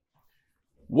B'vladeyim.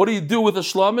 What do you do with the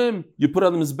Shlamim? You put it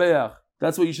on the Mizbeach.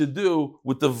 That's what you should do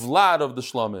with the Vlad of the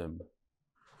Shlamim.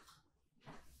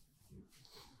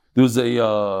 There was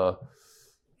a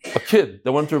kid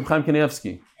that went to Reb Chaim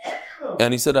Kanievsky.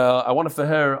 And he said, I want to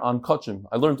feher on Kachim.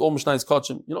 I learned all Mishnay's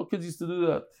Kachim. You know, kids used to do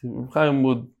that. Reb Chaim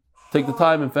would take the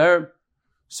time and feher.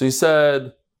 So he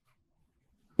said,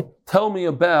 tell me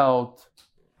about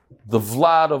the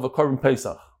Vlad of a Korban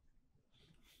Pesach.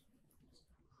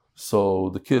 So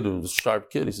the kid, who's a sharp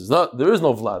kid, he says, no, there is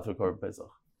no Vlad for Korban Pesach.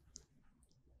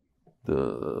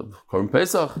 The Korban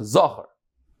Pesach is Zachar.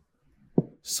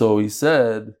 So he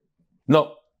said,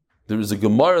 no, there is a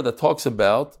Gemara that talks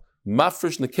about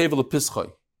Mafresh Nekeva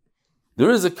Lepischai.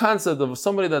 There is a concept of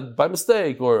somebody that by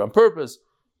mistake or on purpose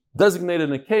designated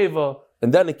a Nekeva,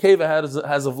 and that Nekeva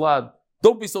has a Vlad.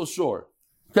 Don't be so sure.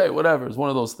 Okay, whatever, it's one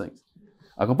of those things.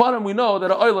 Akapanim, we know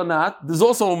that a Oila not, there's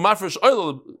also Mafresh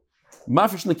Oila,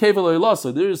 Mafresh Nekeva Oila,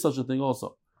 so there is such a thing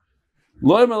also.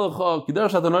 Lo Melacha,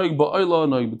 Kidesh Hatanoig Ba'Oila,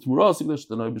 Noig B'Tmuras, Kidesh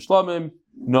Hatanoig B'Shlamim,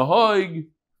 Nahoig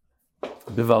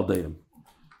B'Valdeim.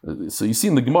 So you see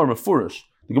in the Gemara Mefurish,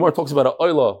 the Gemara talks about a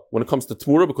Oila when it comes to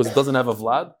Tmura because it doesn't have a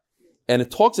Vlad, and it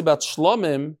talks about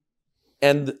Shlamim,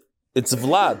 and it's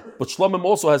Vlad, but Shlamim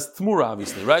also has Tmura,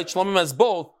 obviously, right? Shlamim has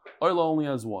both, Oila only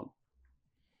has one.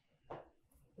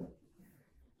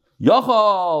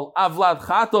 Yachal Avlad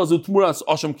Chatos Utmuras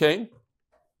Osham came.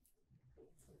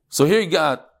 So here you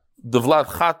got the Vlad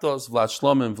Chatos, Vlad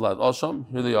Shlamim, Vlad Osham.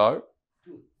 Here they are.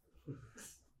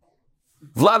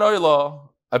 Vlad Oila,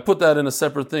 I put that in a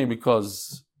separate thing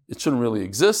because it shouldn't really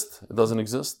exist. It doesn't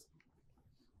exist.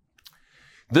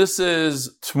 This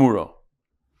is Tmura.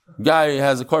 Guy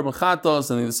has a Korban Chatos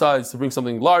and he decides to bring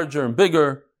something larger and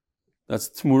bigger. That's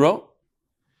Tmura.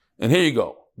 And here you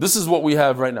go. This is what we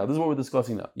have right now. This is what we're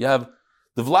discussing now. You have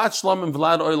the Vlad Shlam and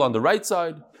Vlad Oil on the right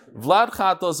side, Vlad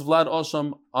Chatos, Vlad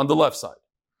Osham on the left side.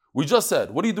 We just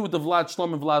said, what do you do with the Vlad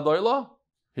Shlam and Vlad Oil?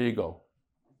 Here you go.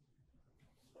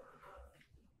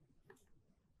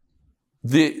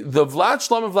 The Vlad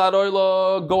Shlam and Vlad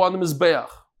Oil go on the Mizbeach,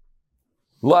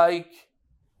 like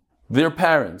their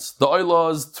parents. The Oil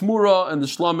is Tmura and the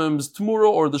Shlamim's Tmura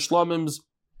or the Shlamim's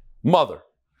mother.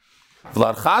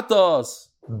 Vlad Chatos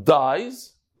dies.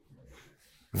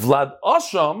 Vlad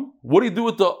Asham, what do you do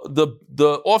with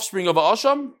the offspring of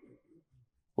Asham?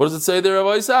 What does it say there,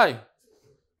 Rabbi Isai?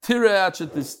 Tirei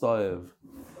Tistayev.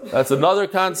 That's another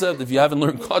concept. If you haven't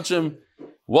learned Kachim,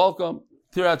 welcome.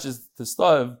 Tirei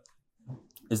Tistayev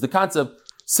is the concept.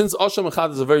 Since Asham and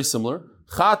Chatos are very similar,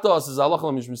 Chatos is Allah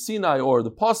Mishmar Sinai, or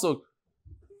the Pasuk,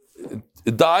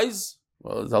 it dies.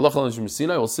 Well, it's Allah Mishmar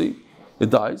Sinai, we'll see. It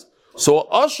dies. So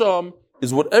Asham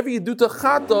is whatever you do to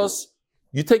Chatos,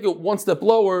 you take it one step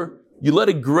lower, you let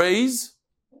it graze,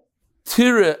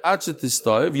 tire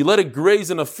achetistayev, you let it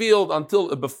graze in a field until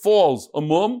it befalls a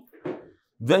mum,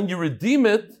 then you redeem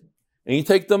it, and you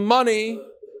take the money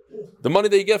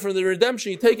that you get from the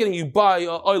redemption, you take it and you buy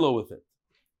oilo with it.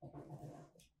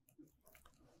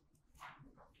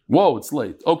 Whoa, it's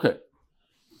late. Okay.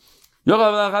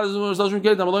 Divrei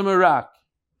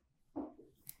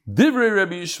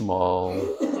Rabbi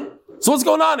Yishmael. So what's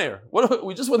going on here?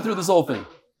 We just went through this whole thing.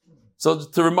 So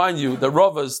to remind you that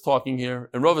Rava is talking here,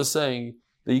 and Rava is saying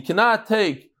that you cannot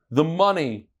take the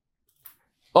money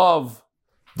of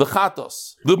the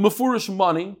chatos, the mefurish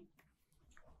money,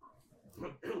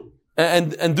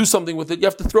 and do something with it. You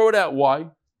have to throw it out. Why?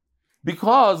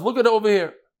 Because look at it over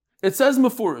here. It says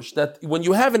mefurish that when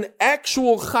you have an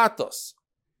actual chatos,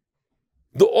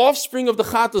 the offspring of the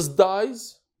chatos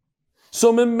dies.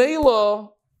 So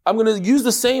memela, I'm going to use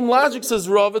the same logic, says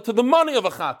Rava, to the money of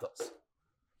a chatas.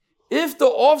 If the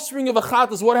offspring of a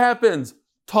chatas, what happens?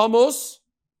 Tamus,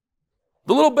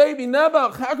 the little baby,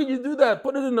 Nebach, how can you do that?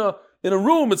 Put it in a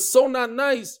room, it's so not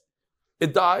nice.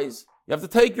 It dies. You have to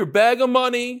take your bag of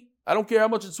money, I don't care how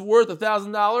much it's worth,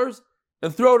 $1,000,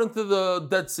 and throw it into the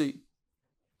Dead Sea.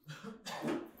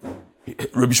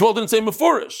 Rabbi Shmuel didn't say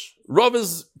mefurish. Rav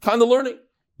is kind of learning.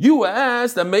 You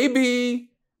asked that maybe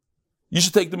you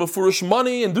should take the mefurish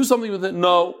money and do something with it.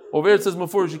 No. Over here it says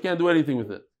mefurish, you can't do anything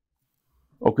with it.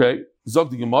 Okay.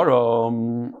 Zog the Gemara.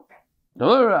 You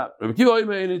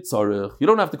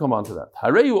don't have to come on to that.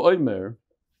 Hareyu oimer.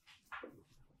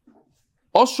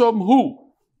 Asham hu.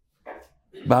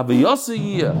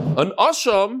 An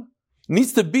asham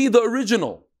needs to be the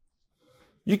original.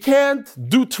 You can't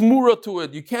do tmura to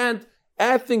it. You can't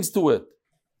add things to it.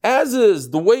 As is,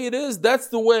 the way it is, that's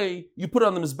the way you put it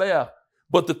on the Mizbeach.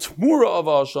 But the tmura of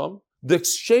Asham, the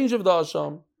exchange of the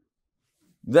Asham,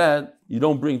 that you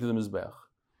don't bring to the Mizbeach.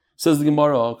 Says the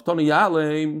Gemara, Ktani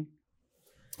Yalem,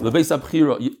 Lebeis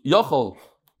Abchira, Yochel,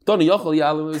 Ktani Yochel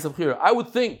Yalem, Lebeis Abchira. I would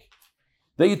think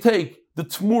that you take the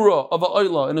tmura of a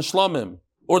Oila and a Shlamim,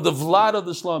 or the Vlad of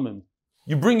the Shlamim,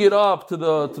 you bring it up to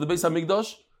the Beis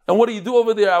HaMikdash, and what do you do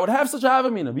over there? I would have such a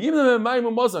Havamina.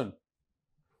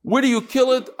 Where do you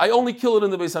kill it? I only kill it in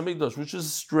the Beis HaMikdash, which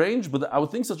is strange, but I would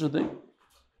think such a thing.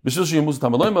 The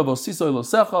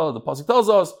Pasuk tells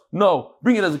us, no,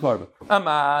 bring it as a carbon.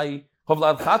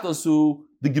 Havlad chatasu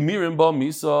the gemirim ba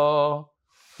misa.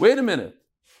 Wait a minute.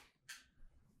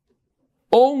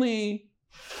 Only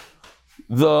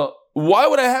why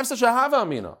would I have such a hava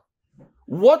amina?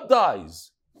 What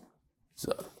dies?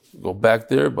 So, go back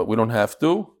there, but we don't have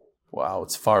to. Wow,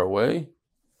 it's far away.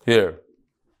 Here.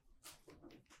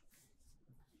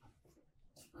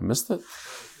 I missed it?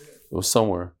 It was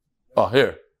somewhere. Oh,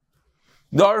 here.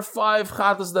 There are 5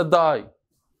 chatas that die.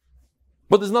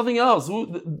 But there's nothing else.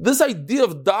 This idea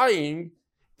of dying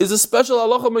is a special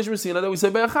halacha Moshe Messina that we say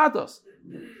by chatas.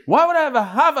 Why would I have a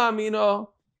hava amina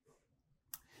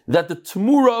that the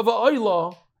Tamura of a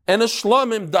Oila and a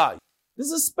Shlamim die? This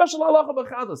is a special halacha by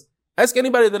chatas. Ask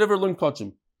anybody that ever learned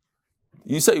kachim.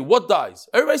 You say, what dies?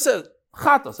 Everybody says,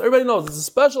 chatas. Everybody knows it's a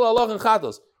special halacha in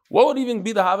chatas. What would even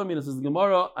be the hava amina? Says the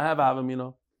Gemara, I have a hava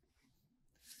amina.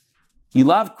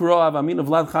 Ilav kro hava amina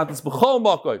vlad chatas b'chol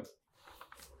makoy.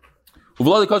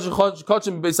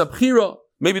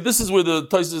 Maybe this is where the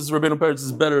Taisus Rabbeinu Peretz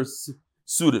is better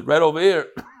suited, right over here.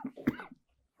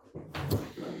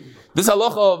 This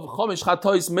halacha of chomish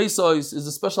chatois mesois is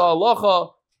a special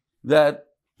halacha that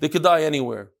they could die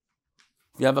anywhere.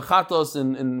 You have a chatos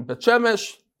in Bet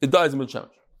Shemesh, it dies in Bet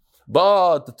Shemesh.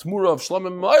 But the Tmura of Shlomo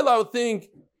Ma'ila, I would think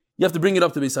you have to bring it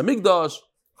up to Beis Hamikdash.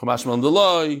 Chamash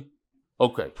Mandalai.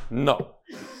 Okay, no.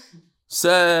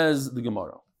 Says the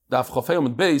Gemara. Daf Chofei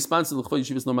Amud Beis, Spansi L'Chvei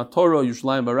Yeshivas No Matorah,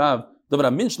 Yerushalayim Barav, Davar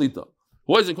Amin Shlita.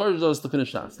 Who always encourages us to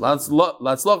finish Shas. Let's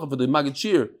look for the Maggid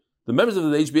Shir, the members of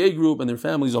the HBA group and their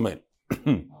families. Amen.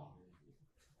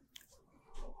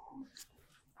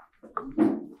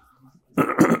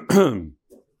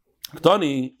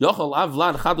 Ktani Yochel Av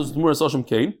Vlad Chatos Tmura Soshem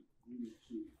Kain.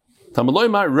 Tamaloi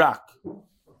Ma Rak.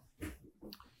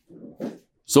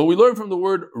 So we learn from the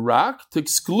word rak to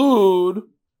exclude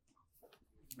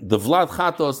the Vlad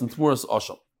Chatos and Tmuras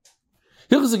Osham.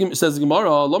 Says the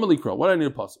Gemara, Lama Likra, why do I need a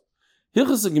pasuk?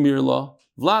 Hilchas Gemirla,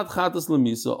 Vlad Chatos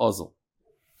Lemisa Ozel.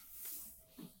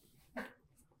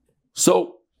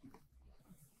 So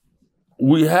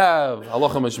we have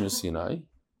Halacha Moshe Sinai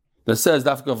that says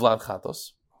Dafka Vlad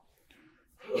Chatos.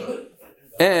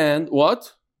 And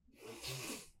what?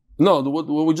 No, what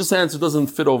we just answered doesn't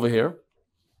fit over here.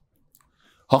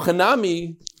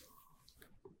 Hachanami,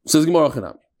 says Gemara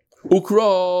Hachanami.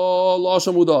 Ukra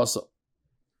l'asham udasa.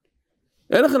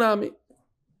 And Hachanami.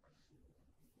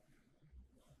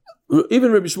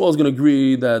 Even Rabbi Shmuel is going to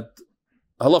agree that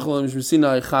Halach Moshe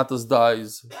Sinai Chatas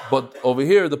dies, but over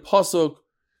here the pasuk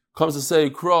comes to say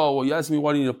Kra. Well, you ask me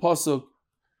why do you need a pasuk?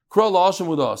 Kra l'asham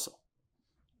udasa.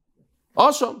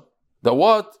 Asham. That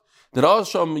what? That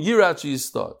Asham Yirachi is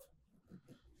start.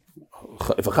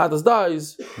 If a chatas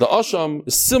dies, the asham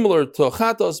is similar to a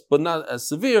chatas, but not as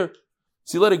severe.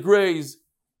 So you let it graze.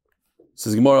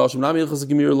 Says Gemara, Asham Nami Yechas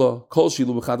Gemirla, Kol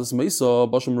Shilu b'chatas Meisa,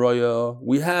 Basham Raya.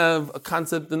 We have a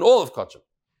concept in all of kachim.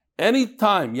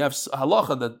 Anytime you have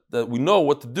halacha that we know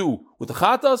what to do with the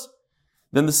chatas,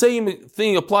 then the same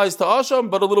thing applies to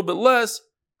asham, but a little bit less.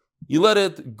 You let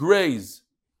it graze.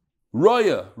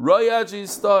 Raya actually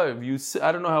is starve.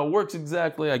 I don't know how it works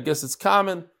exactly. I guess it's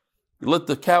common. You let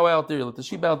the cow out there, you let the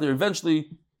sheep out there.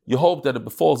 Eventually, you hope that it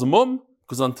befalls a mum,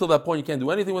 because until that point, you can't do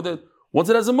anything with it. Once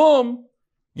it has a mum,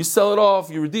 you sell it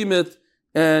off, you redeem it,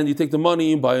 and you take the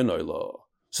money and buy a noila.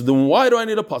 So then why do I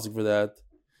need a pasuk for that?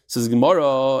 Says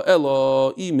Gemara,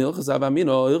 Elo, imil chazav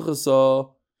amino,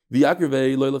 ilchasa,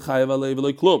 v'yakrivei, loy lechayev alei,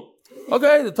 v'loy klum.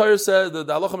 Okay, the Torah says, the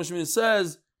Halacha Mishmini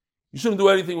says, you shouldn't do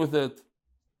anything with it.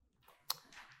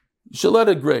 You should let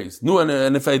it graze. No,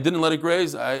 and if I didn't let it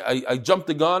graze, I jumped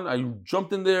the gun, I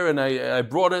jumped in there and I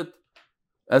brought it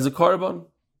as a carbon.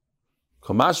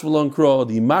 It's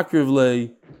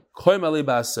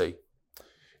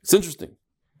interesting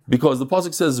because the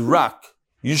pasuk says rak.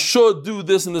 You should do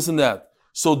this and this and that.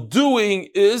 So doing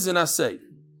is an asay.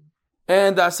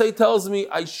 And the asay tells me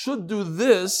I should do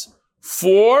this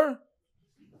for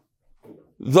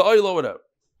the oil or whatever.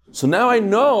 So now I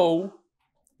know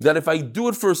that if I do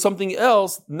it for something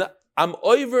else, I'm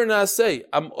over and I say,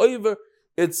 I'm over,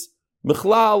 it's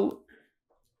mechlal.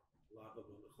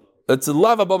 It's a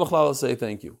lav abo mechlal say,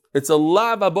 thank you. It's a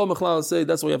lav abo mechlal say,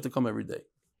 that's why you have to come every day.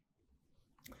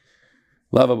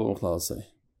 Lav abo mechlal say.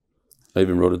 I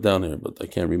even wrote it down here, but I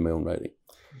can't read my own writing.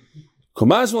 So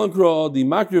what does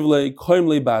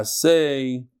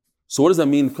that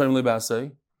mean, koim le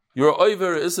basei? You're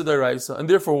over issa deraisa, and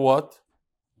therefore what?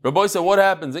 Rabbi said, what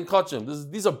happens in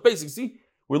Kachim? These are basics. See,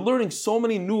 we're learning so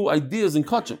many new ideas in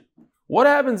Kachim. What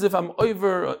happens if I'm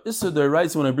over Issa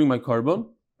Deraisa when I bring my carbon?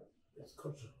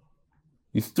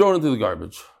 You throw it into the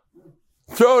garbage.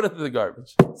 Throw it into the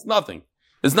garbage. It's nothing.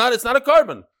 It's not a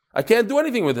carbon. I can't do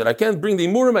anything with it. I can't bring the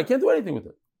Imurim. I can't do anything with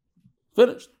it.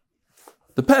 Finished.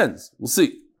 Depends. We'll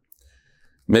see.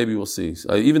 Maybe we'll see.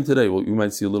 Even today, you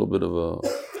might see a little bit of a...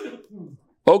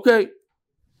 Okay.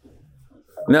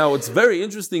 Now, what's very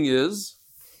interesting is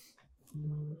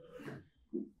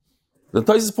the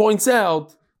Taisus points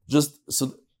out,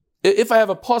 so if I have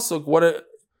a pasuk, what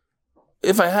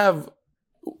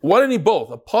I need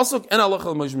both, a pasuk and halacha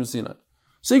l'Moshe Sinai.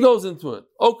 So he goes into it.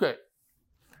 Okay.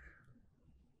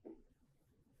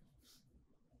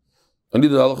 I need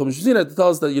the halacha l'Moshe Sinai to tell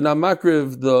us that you're not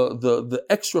makriv the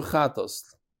extra chatos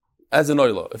as an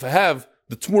oila. If I have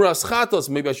the tmuras chatos,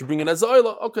 maybe I should bring it as an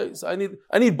oila. Okay, so I need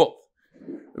both.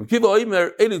 Right,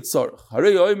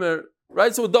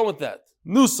 so we're done with that.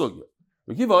 New sugya.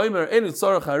 You don't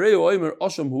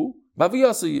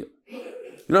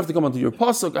have to come onto your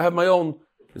pasuk. I have my own.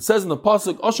 It says in the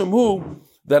pasuk Asham Hu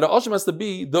that an Asham has to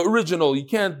be the original. You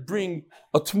can't bring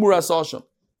a Tmuras Asham.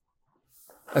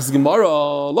 As the Gemara,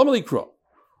 Lamalikra.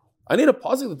 I need a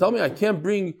pasuk to tell me I can't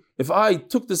bring if I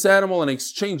took this animal and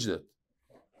exchanged it.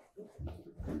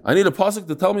 I need a pasuk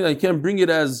to tell me that I can't bring it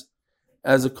as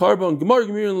a carbon. Gemara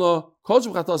Gemirin Law Kol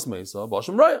Shem Chatas Meisa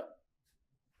B'Asham Raya.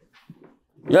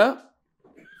 Yeah.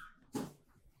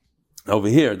 Over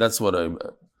here, that's what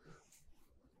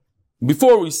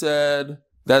before we said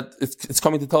that it's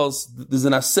coming to tell us there's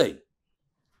an assay.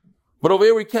 But over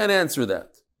here we can't answer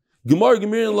that. This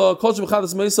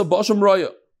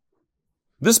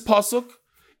pasuk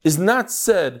is not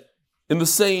said in the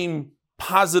same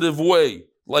positive way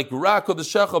like Ra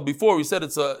Kodeshecha. Before we said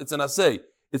it's an assay.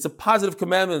 It's a positive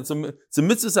commandment. It's a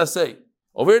mitzvah assay.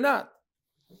 Over here not.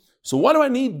 So why do I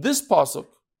need this pasuk?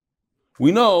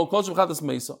 We know Kol Shem Chatas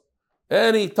Meisa.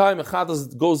 Any time a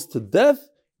chatas goes to death,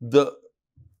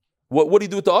 what do you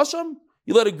do with the asham?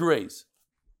 You let it graze.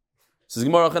 Says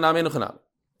Gemara Chanam Enu Chanam.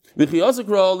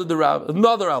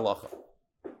 Another halacha.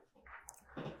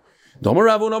 Domer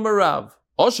Rav Unomer Rav.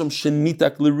 Asham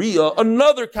shenitak l'riya.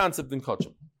 Another concept in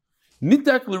kachim.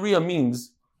 Nitak l'riya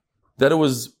means that it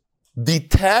was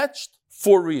detached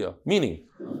for riya. Meaning,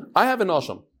 I have an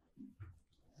asham.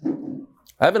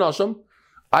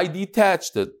 I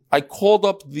detached it. I called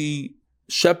up the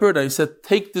shepherd, I said,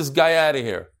 take this guy out of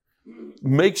here.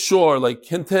 Make sure,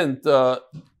 hint, I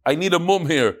need a mum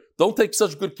here. Don't take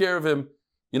such good care of him.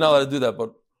 You're not allowed to do that,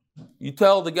 but you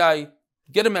tell the guy,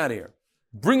 get him out of here.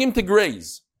 Bring him to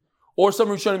graze. Or some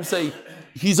Rishonim say,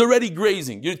 he's already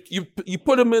grazing. You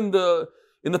put him in the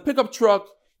pickup truck,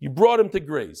 you brought him to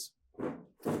graze.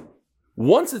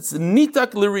 Once it's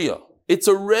nitak l'riya, it's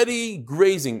already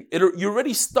grazing. You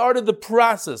already started the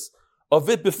process of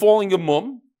it befalling a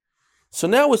mum. So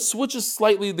now it switches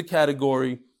slightly the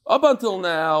category. Up until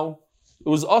now, it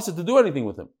was also to do anything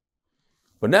with him.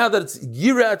 But now that it's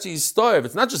Yira Starve,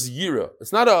 it's not just Yira.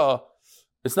 It's not a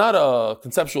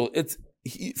conceptual.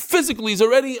 Physically, he's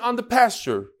already on the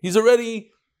pasture. Either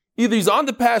he's on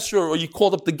the pasture or you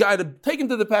called up the guy to take him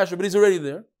to the pasture, but he's already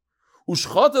there.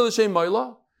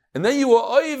 And then you were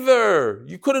over.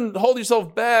 You couldn't hold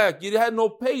yourself back. You had no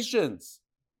patience.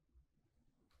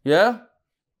 Yeah?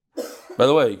 By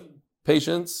the way,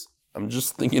 patience, I'm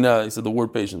just thinking I said the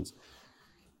word patience.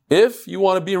 If you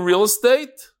want to be in real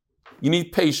estate, you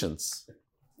need patience.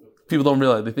 People don't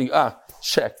realize. They think,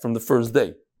 check from the first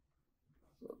day.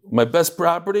 My best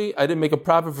property, I didn't make a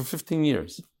profit for 15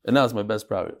 years. And now it's my best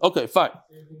property. Okay, fine.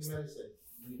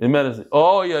 In medicine.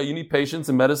 Oh yeah, you need patience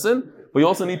in medicine, but you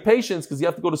also need patience because you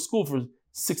have to go to school for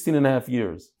 16 and a half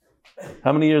years.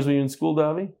 How many years were you in school,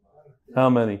 Davi?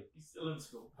 How many? He's still in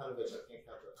school.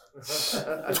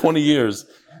 20 years.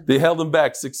 They held him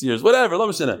back 6 years. Whatever, let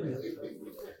me say that.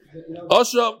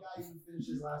 Osha.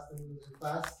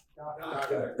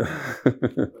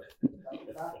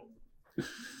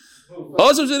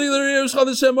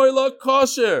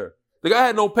 The guy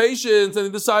had no patience and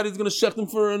he decided he's going to shecht him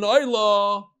for an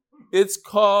oila. It's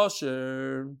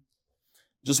kosher.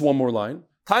 Just one more line.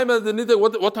 Time of the nida.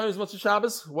 What time is Matzah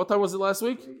Shabbos? What time was it last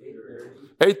week?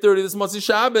 8:30. This is Matzah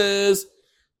Shabbos.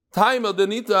 Time of the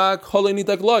nitak, holei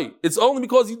nitak loy. It's only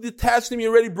because you detached him, you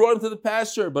already brought him to the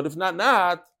pasture. But if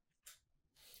not.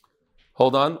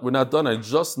 Hold on, we're not done. I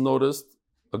just noticed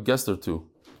a guest or two.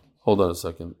 Hold on a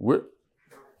second.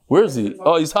 Where is he?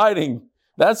 Oh, he's hiding.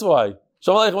 That's why.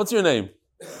 Shalom Aleichem, what's your name?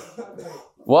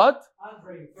 What?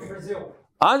 Andre from Brazil.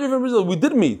 Andre from Brazil. We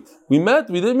did meet. We met?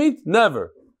 We didn't meet?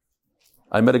 Never.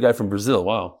 I met a guy from Brazil.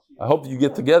 Wow. I hope you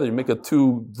get together. You make a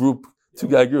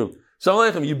two-guy group.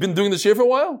 Shalom Aleichem, you've been doing this year for a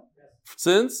while?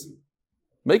 Since?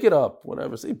 Make it up.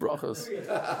 Whatever. Say brachas.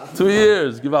 2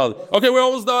 years. Give out. Okay, we're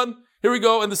almost done. Here we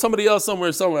go. And there's somebody else somewhere.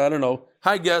 I don't know.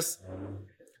 Hi, guest.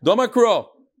 Domakro.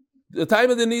 The time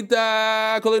of the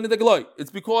nida,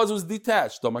 it's because it was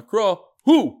detached. Domakro.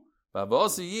 Who?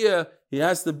 He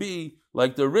has to be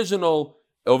like the original.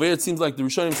 Over here, it seems like the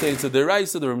Rishonim say it's a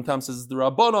deraisa. The Ram Tam says it's the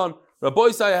Rabbanon. Rabbi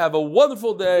Isai, have a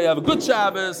wonderful day. Have a good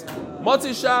Shabbos.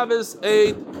 Motzei Shabbos,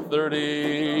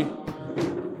 8:30.